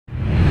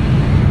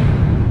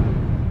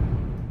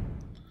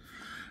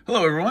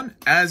Hello everyone.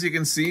 As you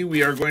can see,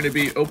 we are going to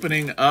be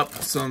opening up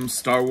some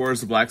Star Wars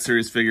The Black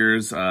Series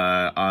figures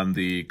on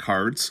the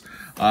cards.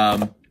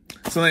 Something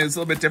that's a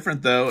little bit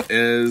different though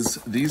is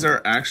these are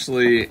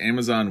actually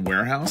Amazon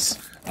warehouse,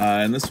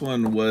 and this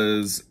one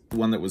was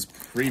one that was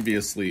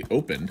previously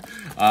opened.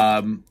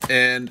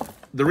 And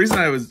the reason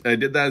I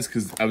did that is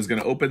because I was going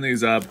to open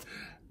these up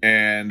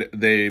and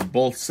they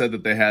both said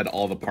that they had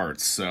all the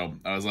parts. So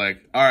I was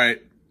like, all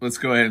right, let's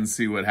go ahead and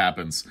see what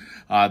happens.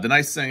 The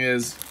nice thing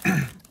is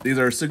these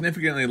are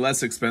significantly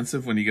less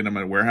expensive when you get them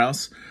at a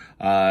warehouse.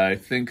 I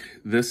think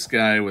this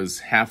guy was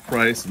half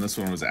price and this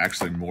one was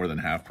actually more than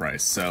half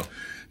price. So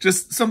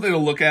just something to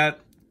look at.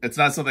 It's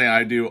not something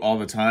I do all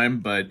the time,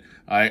 but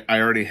I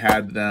already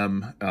had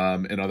them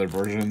in other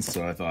versions.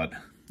 So I thought,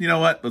 you know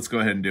what, let's go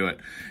ahead and do it.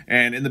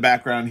 And in the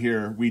background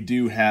here, we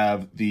do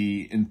have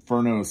the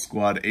Inferno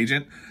Squad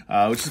agent,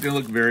 which is going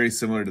to look very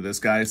similar to this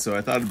guy. So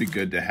I thought it'd be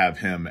good to have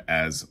him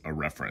as a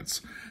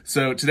reference.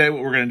 So today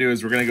what we're going to do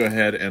is we're going to go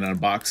ahead and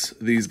unbox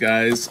these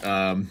guys.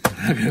 I'm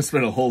not going to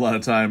spend a whole lot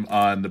of time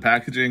on the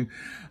packaging,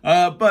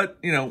 but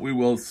you know, we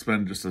will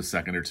spend just a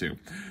second or two.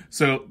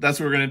 So that's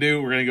what we're going to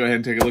do. We're going to go ahead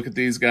and take a look at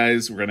these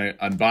guys. We're going to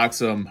unbox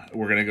them.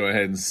 We're going to go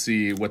ahead and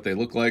see what they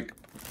look like,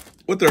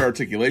 what their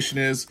articulation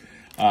is,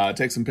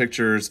 take some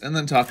pictures, and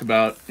then talk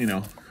about, you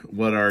know,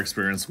 what our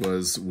experience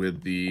was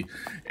with the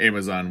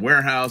Amazon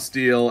warehouse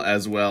deal,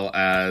 as well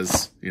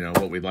as, you know,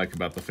 what we like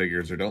about the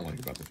figures or don't like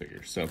about the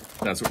figures. So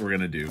that's what we're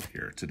going to do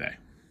here today.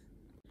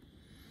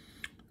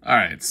 All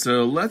right,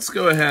 so let's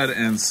go ahead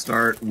and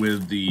start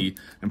with the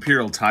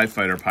Imperial TIE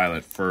Fighter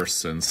pilot first,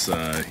 since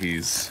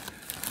he's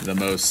the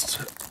most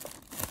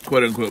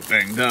quote-unquote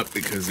banged up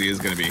because he is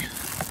going to be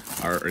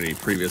already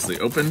previously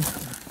opened.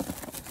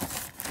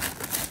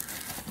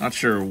 Not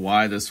sure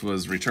why this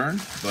was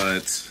returned,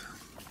 but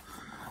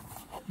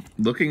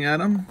looking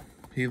at him,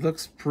 he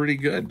looks pretty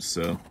good.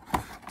 So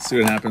let's see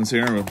what happens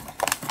here. I'm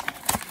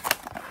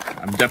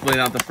definitely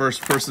not the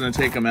first person to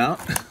take him out.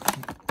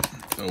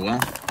 Oh well.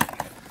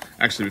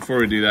 Actually, before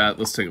we do that,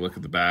 let's take a look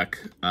at the back.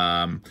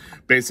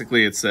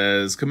 Basically, it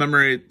says,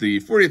 commemorate the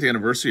 40th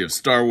anniversary of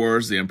Star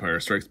Wars, The Empire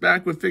Strikes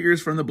Back with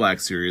figures from the Black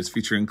Series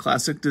featuring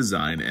classic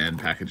design and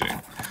packaging.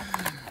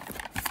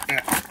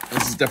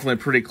 This is definitely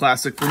pretty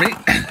classic for me.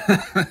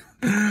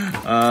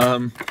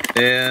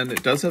 And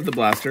it does have the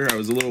blaster. I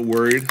was a little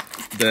worried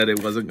that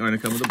it wasn't going to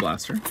come with a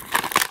blaster.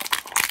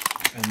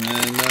 And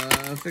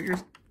then figure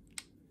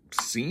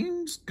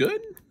seems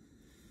good.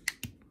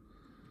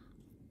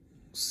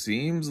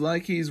 Seems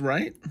like he's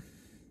right.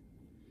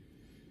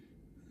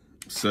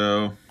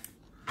 So,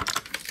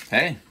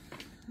 hey,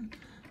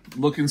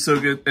 looking so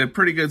good,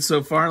 pretty good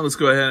so far. Let's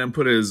go ahead and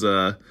put his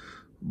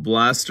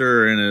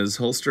blaster in his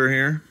holster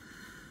here.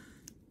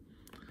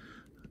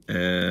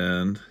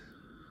 And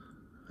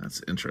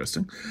that's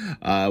interesting.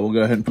 We'll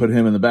go ahead and put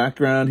him in the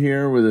background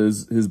here with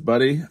his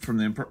buddy from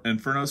the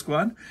Inferno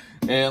Squad.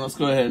 And let's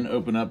go ahead and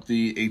open up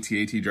the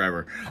AT-AT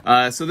driver.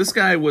 So this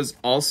guy was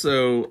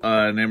also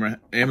an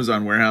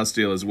Amazon warehouse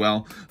deal as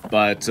well,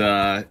 but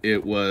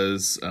it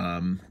was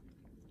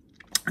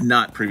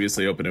not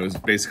previously open. It was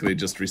basically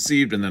just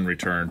received and then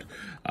returned.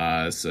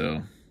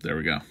 So there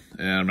we go.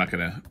 And I'm not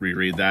going to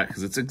reread that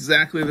because it's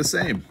exactly the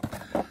same.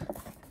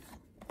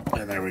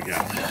 And there we go.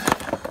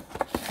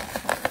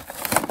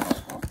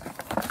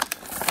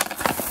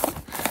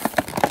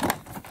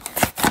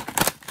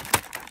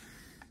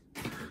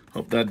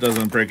 Hope that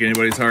doesn't break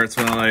anybody's hearts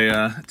when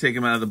I take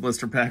him out of the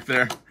blister pack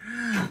there.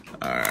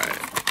 All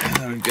right, and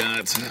then we've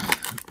got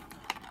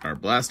our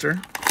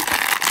blaster.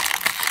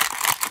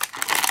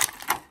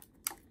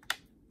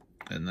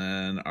 And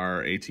then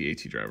our AT-AT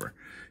driver.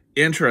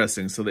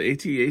 Interesting, so the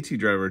AT-AT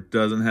driver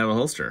doesn't have a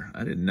holster.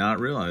 I did not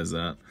realize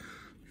that.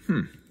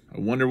 I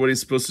wonder what he's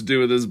supposed to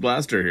do with his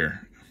blaster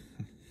here.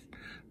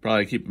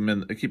 Probably keep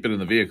it in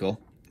the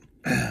vehicle.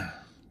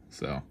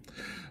 So,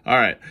 all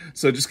right.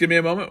 So just give me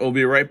a moment. We'll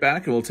be right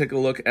back, and we'll take a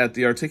look at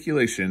the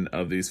articulation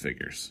of these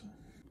figures.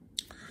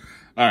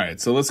 All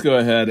right. So let's go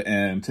ahead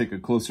and take a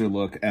closer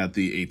look at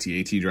the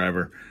AT-AT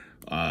driver,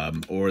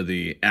 or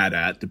the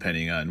AT-AT,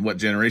 depending on what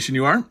generation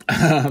you are.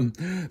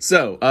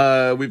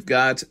 So we've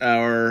got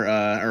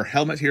our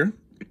helmet here.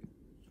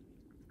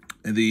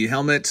 The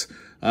helmet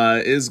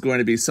is going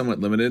to be somewhat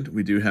limited.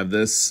 We do have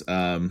this,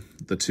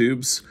 the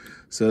tubes.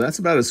 So that's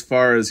about as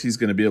far as he's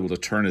going to be able to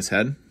turn his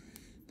head.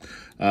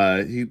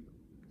 He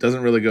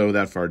doesn't really go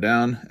that far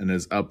down, and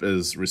his up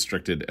is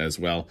restricted as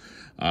well.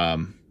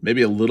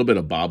 Maybe a little bit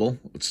of bobble,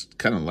 which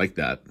kind of like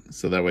that.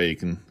 So that way you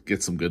can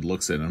get some good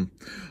looks in him.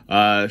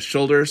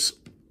 Shoulders,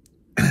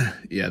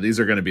 yeah, these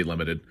are going to be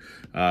limited.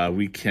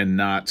 We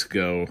cannot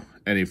go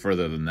any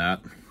further than that.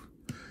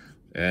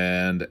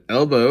 And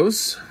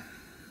elbows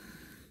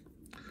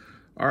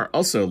are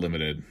also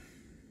limited.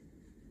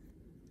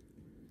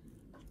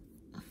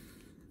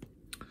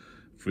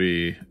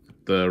 If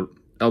the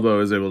elbow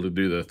is able to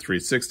do the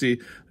 360,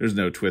 there's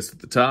no twist at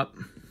the top.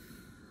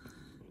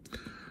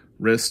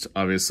 Wrist,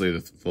 obviously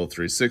the full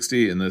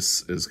 360, and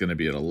this is going to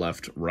be at a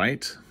left,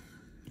 right.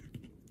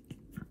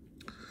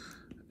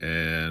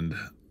 And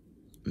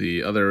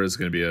The other is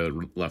going to be a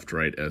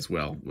left-right as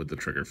well with the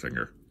trigger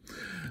finger.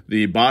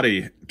 The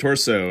body,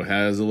 torso,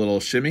 has a little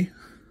shimmy,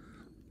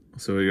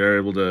 so we are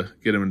able to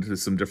get him into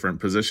some different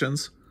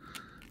positions.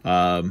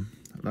 That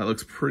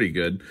looks pretty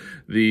good.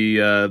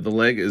 The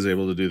leg is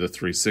able to do the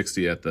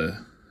 360 at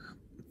the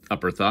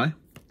upper thigh.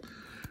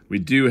 We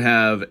do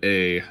have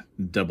a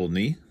double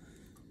knee.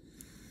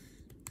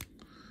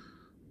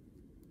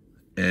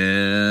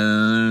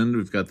 And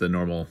we've got the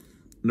normal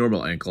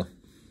ankle.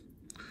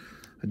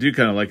 I do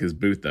kind of like his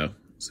boot though.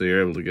 So you're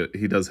able to get,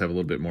 he does have a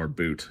little bit more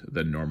boot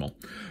than normal.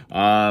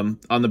 On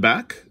the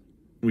back,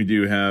 we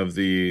do have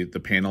the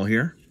panel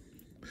here.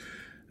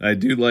 I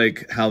do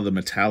like how the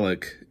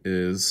metallic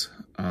is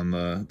on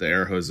the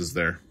air hoses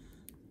there.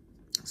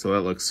 So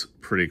that looks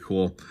pretty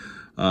cool.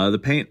 The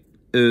paint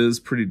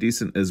is pretty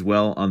decent as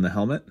well on the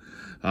helmet.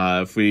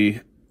 If we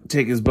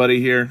take his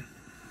buddy here,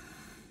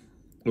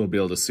 we'll be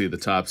able to see the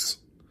tops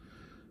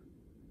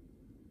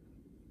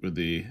with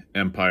the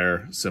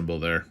Empire symbol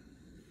there.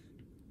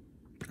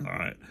 All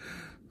right.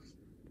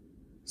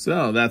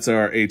 So that's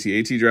our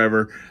AT-AT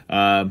driver.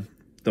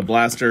 The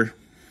blaster,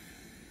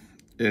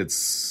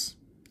 it's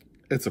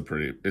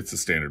a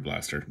standard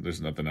blaster. There's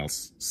nothing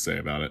else to say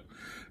about it.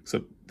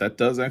 Except that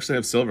does actually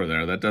have silver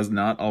there. That does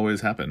not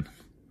always happen.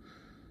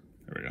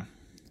 There we go.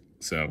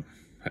 So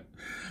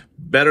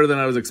better than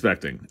I was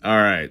expecting. All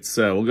right,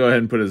 so we'll go ahead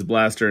and put his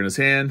blaster in his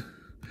hand,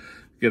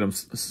 get him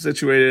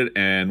situated,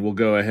 and we'll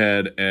go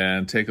ahead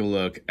and take a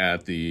look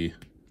at the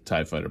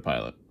TIE Fighter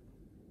pilot.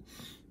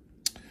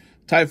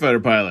 TIE Fighter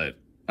pilot.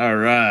 All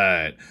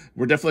right.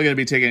 We're definitely going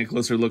to be taking a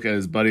closer look at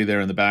his buddy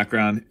there in the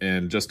background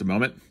in just a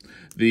moment.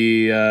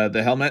 The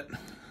helmet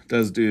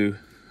does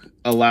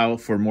allow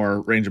for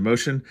more range of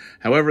motion.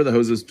 However, the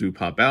hoses do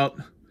pop out,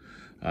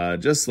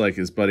 just like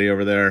his buddy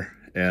over there,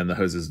 and the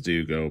hoses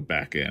do go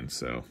back in.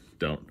 So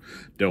don't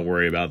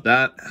worry about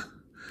that.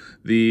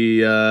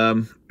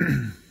 The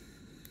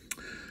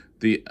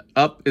the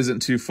up isn't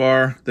too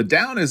far. The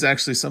down is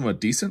actually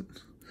somewhat decent.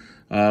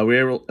 We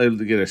were able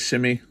to get a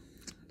shimmy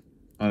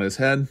on his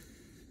head.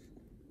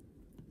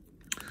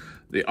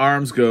 The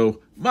arms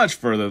go much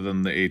further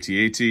than the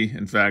AT-AT.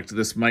 In fact,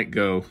 this might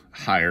go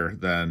higher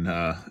than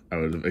I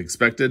would have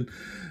expected.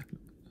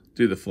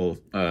 Do the full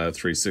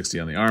 360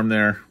 on the arm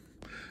there.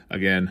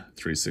 Again,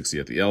 360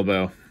 at the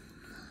elbow.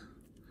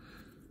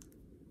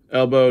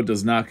 Elbow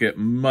does not get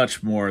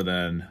much more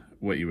than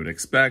what you would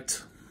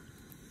expect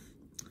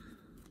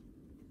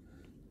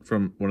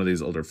from one of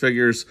these older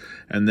figures.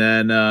 And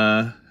then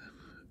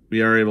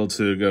we are able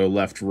to go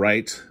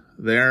left-right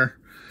there.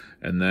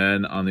 And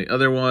then on the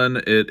other one,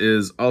 it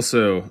is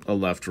also a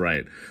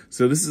left-right.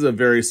 So this is a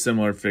very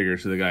similar figure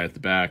to the guy at the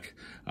back.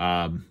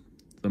 The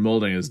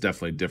molding is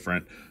definitely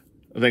different.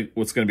 I think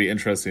what's going to be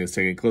interesting is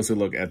taking a closer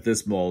look at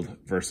this mold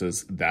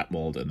versus that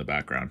mold in the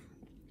background.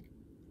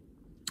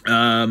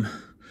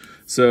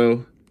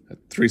 So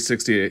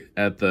 360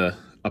 at the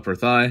upper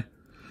thigh.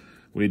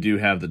 We do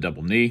have the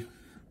double knee.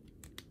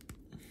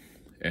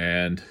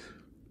 And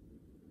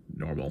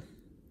normal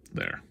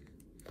there.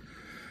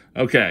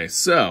 Okay,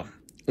 so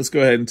let's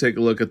go ahead and take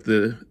a look at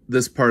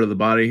this part of the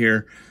body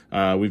here.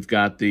 We've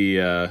got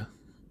the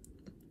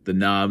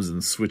knobs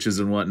and switches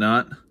and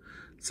whatnot.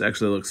 This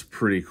actually looks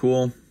pretty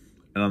cool.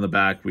 And on the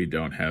back, we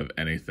don't have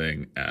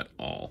anything at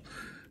all.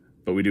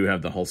 But we do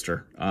have the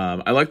holster.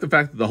 I like the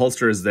fact that the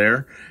holster is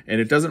there, and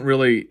it doesn't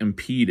really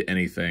impede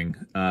anything.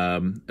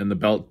 And the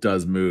belt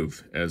does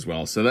move as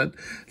well. So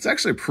it's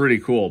actually pretty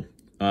cool.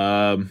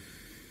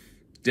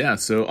 Yeah,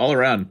 so all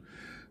around,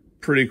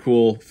 pretty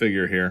cool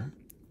figure here.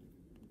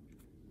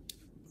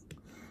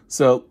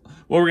 So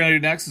what we're going to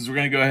do next is we're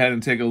going to go ahead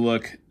and take a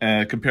look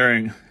at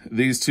comparing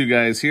these two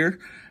guys here,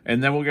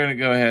 and then we're going to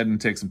go ahead and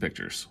take some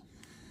pictures.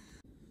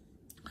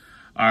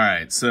 All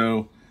right,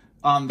 so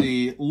on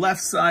the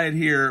left side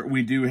here,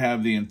 we do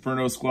have the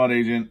Inferno Squad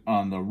agent.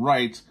 On the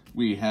right,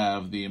 we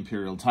have the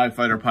Imperial TIE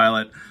Fighter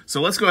pilot.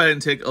 So let's go ahead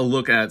and take a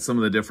look at some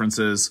of the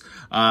differences.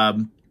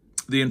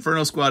 The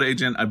Inferno Squad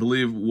agent, I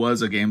believe,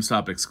 was a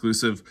GameStop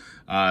exclusive,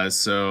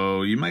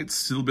 so you might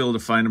still be able to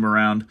find them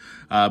around.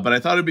 But I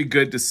thought it'd be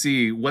good to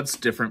see what's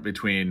different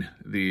between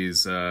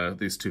these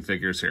two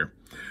figures here.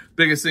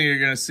 Biggest thing you're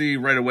going to see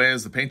right away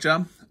is the paint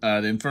job.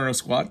 The Inferno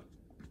Squad.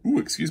 Ooh,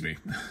 excuse me.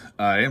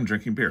 I am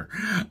drinking beer.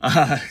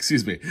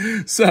 Excuse me.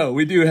 So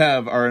we do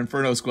have our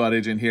Inferno Squad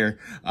agent here.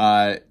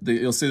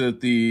 You'll see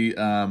that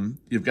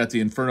you've got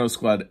the Inferno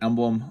Squad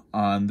emblem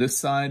on this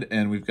side,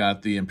 and we've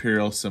got the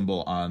Imperial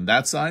symbol on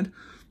that side.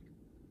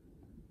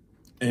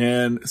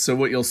 And so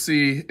what you'll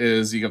see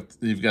is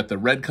you've got the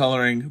red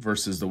coloring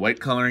versus the white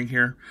coloring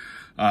here.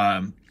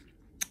 Going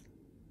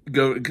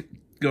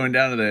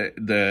down to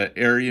the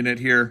air unit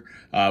here,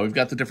 we've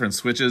got the different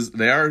switches.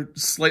 They are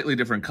slightly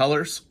different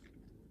colors.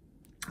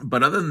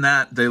 But other than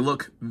that, they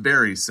look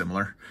very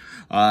similar.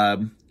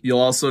 You'll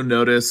also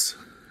notice,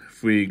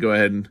 if we go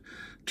ahead and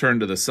turn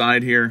to the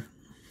side here,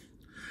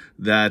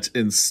 that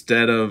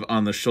instead of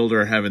on the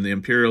shoulder having the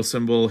Imperial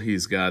symbol,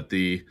 he's got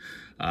the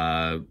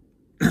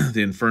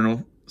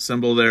Inferno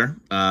symbol there.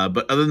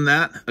 But other than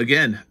that,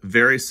 again,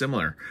 very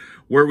similar.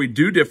 Where we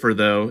do differ,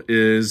 though,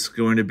 is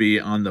going to be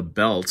on the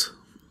belt.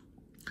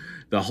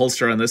 The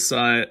holster on this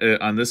side,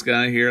 on this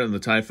guy here, on the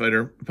TIE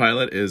Fighter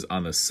pilot, is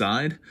on the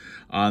side.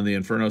 On the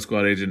Inferno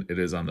Squad Agent, it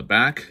is on the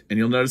back. And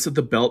you'll notice that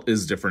the belt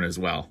is different as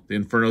well. The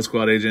Inferno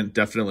Squad Agent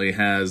definitely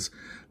has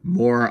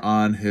more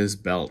on his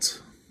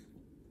belt.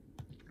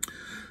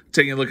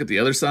 Taking a look at the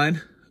other side,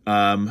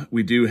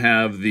 we do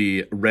have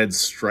the red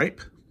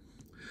stripe.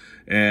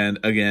 And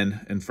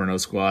again, Inferno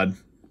Squad.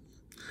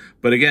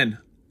 But again,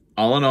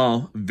 all in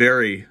all,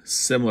 very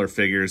similar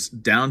figures,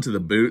 down to the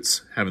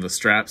boots, having the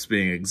straps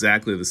being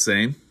exactly the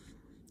same.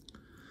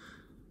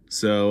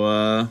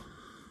 So,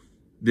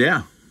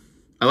 yeah,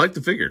 I like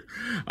the figure.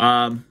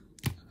 I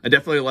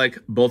definitely like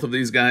both of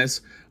these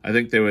guys. I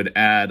think they would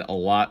add a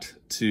lot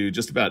to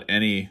just about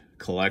any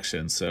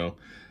collection. So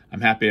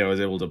I'm happy I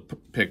was able to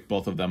pick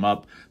both of them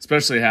up,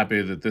 especially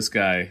happy that this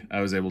guy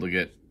I was able to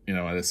get, you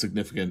know, at a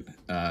significant,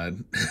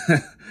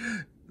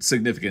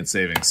 significant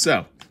savings.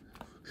 So,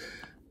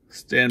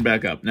 stand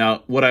back up.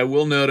 Now, what I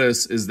will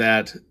notice is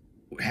that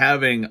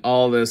having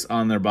all this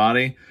on their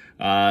body,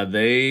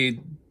 they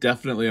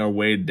definitely are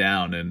weighed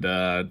down. And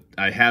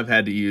I have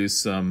had to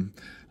use some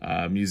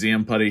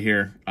museum putty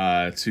here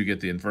to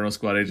get the Inferno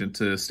Squad Agent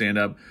to stand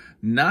up.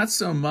 Not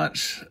so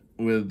much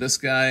with this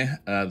guy,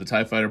 the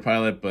TIE Fighter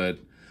pilot, but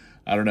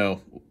I don't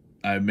know.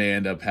 I may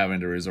end up having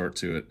to resort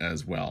to it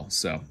as well.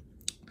 So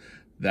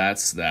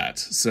that's that.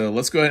 So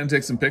let's go ahead and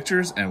take some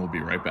pictures and we'll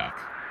be right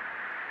back.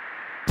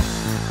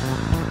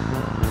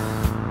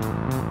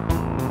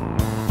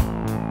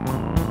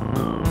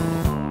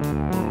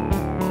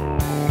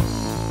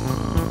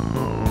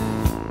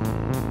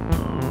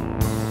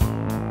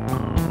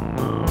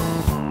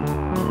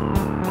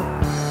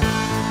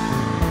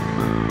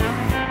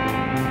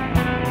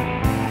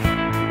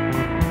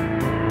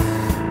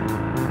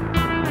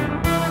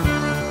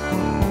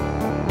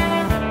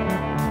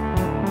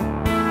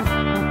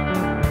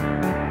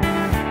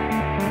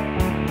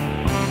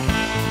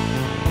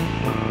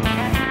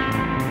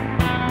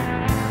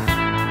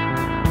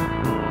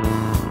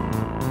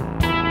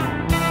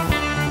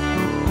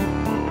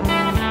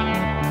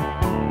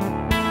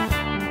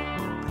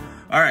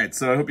 All right,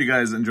 so I hope you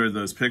guys enjoyed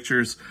those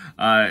pictures.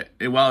 While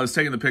I was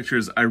taking the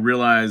pictures, I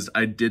realized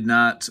I did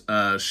not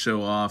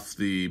show off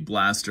the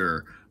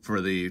blaster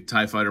for the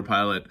TIE Fighter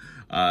pilot.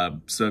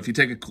 So if you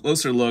take a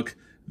closer look,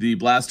 the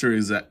blaster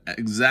is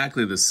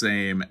exactly the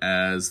same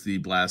as the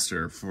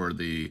blaster for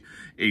the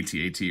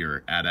AT-AT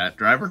or AT-AT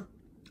driver,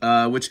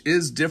 which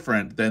is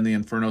different than the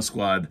Inferno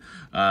Squad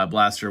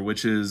blaster,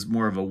 which is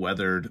more of a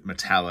weathered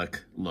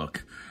metallic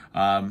look.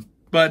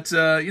 But,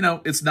 you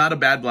know, it's not a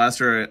bad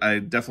blaster. I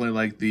definitely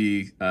like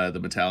the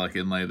metallic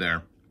inlay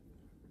there.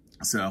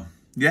 So,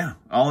 yeah,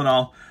 all in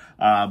all,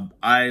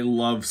 I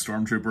love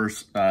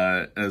Stormtroopers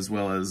as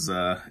well as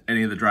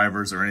any of the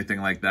drivers or anything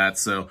like that.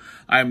 So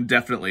I'm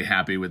definitely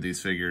happy with these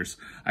figures.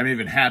 I'm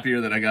even happier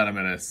that I got them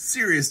at a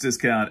serious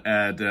discount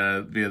at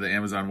via the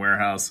Amazon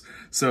warehouse.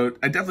 So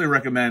I definitely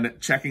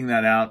recommend checking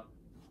that out,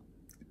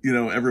 you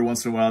know, every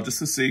once in a while just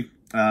to see.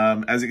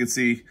 As you can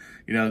see,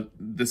 you know,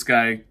 this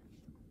guy,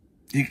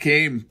 he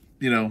came,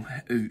 you know,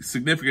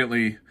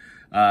 significantly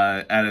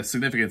at a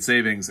significant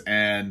savings,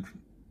 and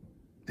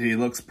he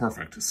looks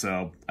perfect,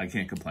 so I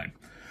can't complain.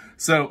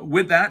 So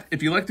with that,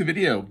 if you liked the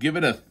video, give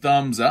it a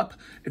thumbs up.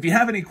 If you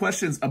have any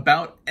questions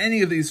about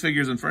any of these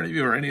figures in front of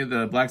you or any of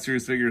the Black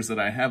Series figures that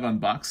I have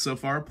unboxed so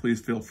far,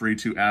 please feel free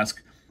to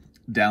ask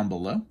down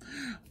below.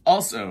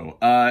 Also,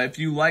 if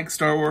you like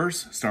Star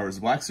Wars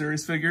Black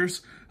Series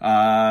figures,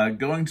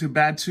 going to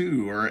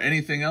Batuu or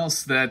anything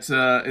else that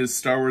is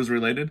Star Wars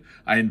related,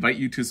 I invite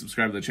you to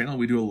subscribe to the channel.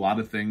 We do a lot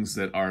of things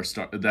that are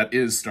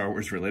Star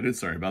Wars related.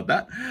 Sorry about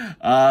that.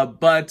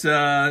 But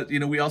you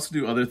know, we also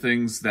do other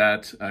things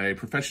that a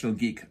professional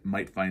geek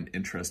might find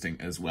interesting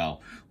as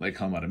well, like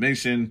home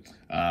automation,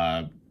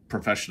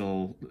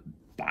 professional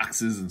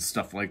boxes and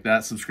stuff like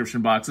that,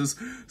 subscription boxes.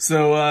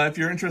 So if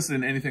you're interested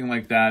in anything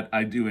like that,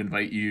 I do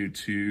invite you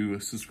to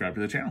subscribe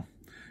to the channel.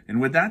 And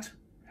with that,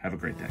 have a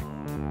great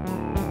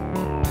day.